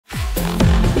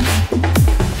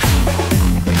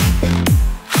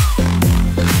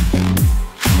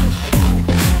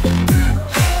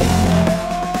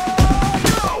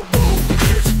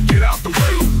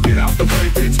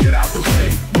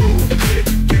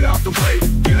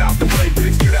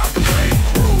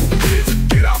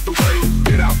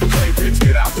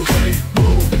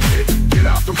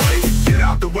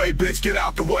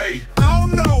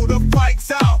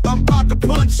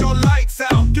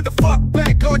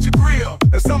at your grill.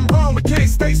 There's something wrong, but can't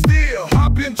stay still.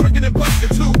 I've been drinking and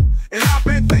busting too, and I've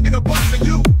been thinking of busting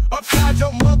you upside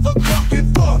your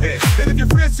motherfucking forehead. And if your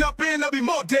friends jump in, there'll be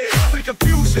more dead. Complete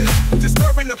confusion,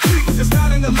 disturbing the peace. It's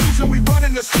not an illusion, we run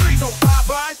in the streets. So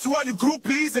bye-bye to all you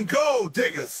groupies and gold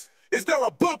diggers. Is there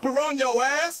a bumper on your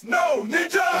ass? No,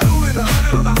 ninja! Doing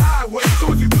 100 on the highway,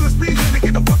 so if you feel speed, then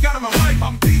get the fuck out of my way.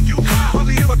 I'm beating you high,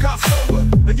 hardly ever cop sober,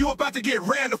 and you about to get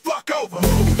ran the fuck over.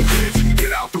 Move, bitch,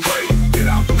 get out the way. Get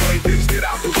out the way, bitch, get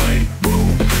out the way.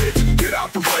 Move, bitch, get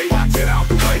out the way. Get out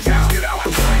the way, just get out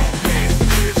the way.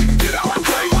 Bitch, get out the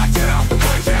way. Get out the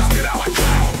way, just get out the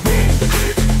way.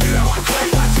 Bitch, get out the way.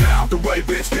 Get out the way,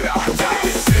 bitch, get out the way.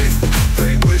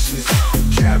 Vain wishes,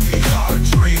 caviar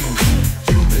dreams.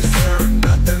 You deserve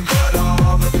nothing but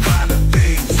all the finer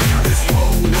things. This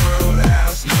whole world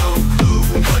has no clue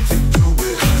what to do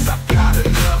with us. I've got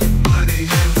enough money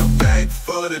in the bank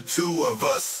for the two of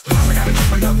us. I gotta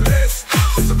keep another this.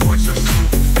 Disappoint your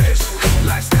super fish.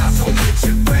 Lifestyle so rich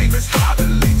and famous,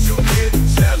 probably you'll get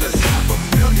jealous.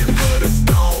 $500,000 for the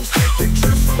stones, taking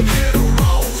trips from here to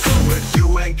Rome. So if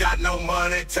you ain't got no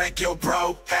money, take your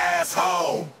broke ass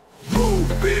home. Move,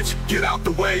 bitch, get out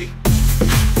the way.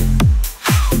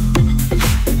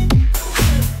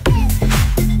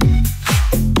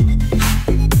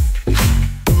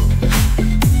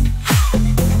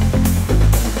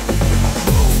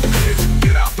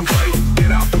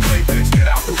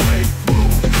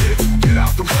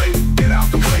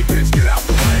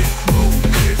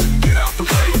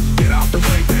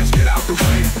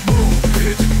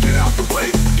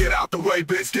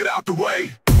 Bitch, get out the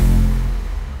way.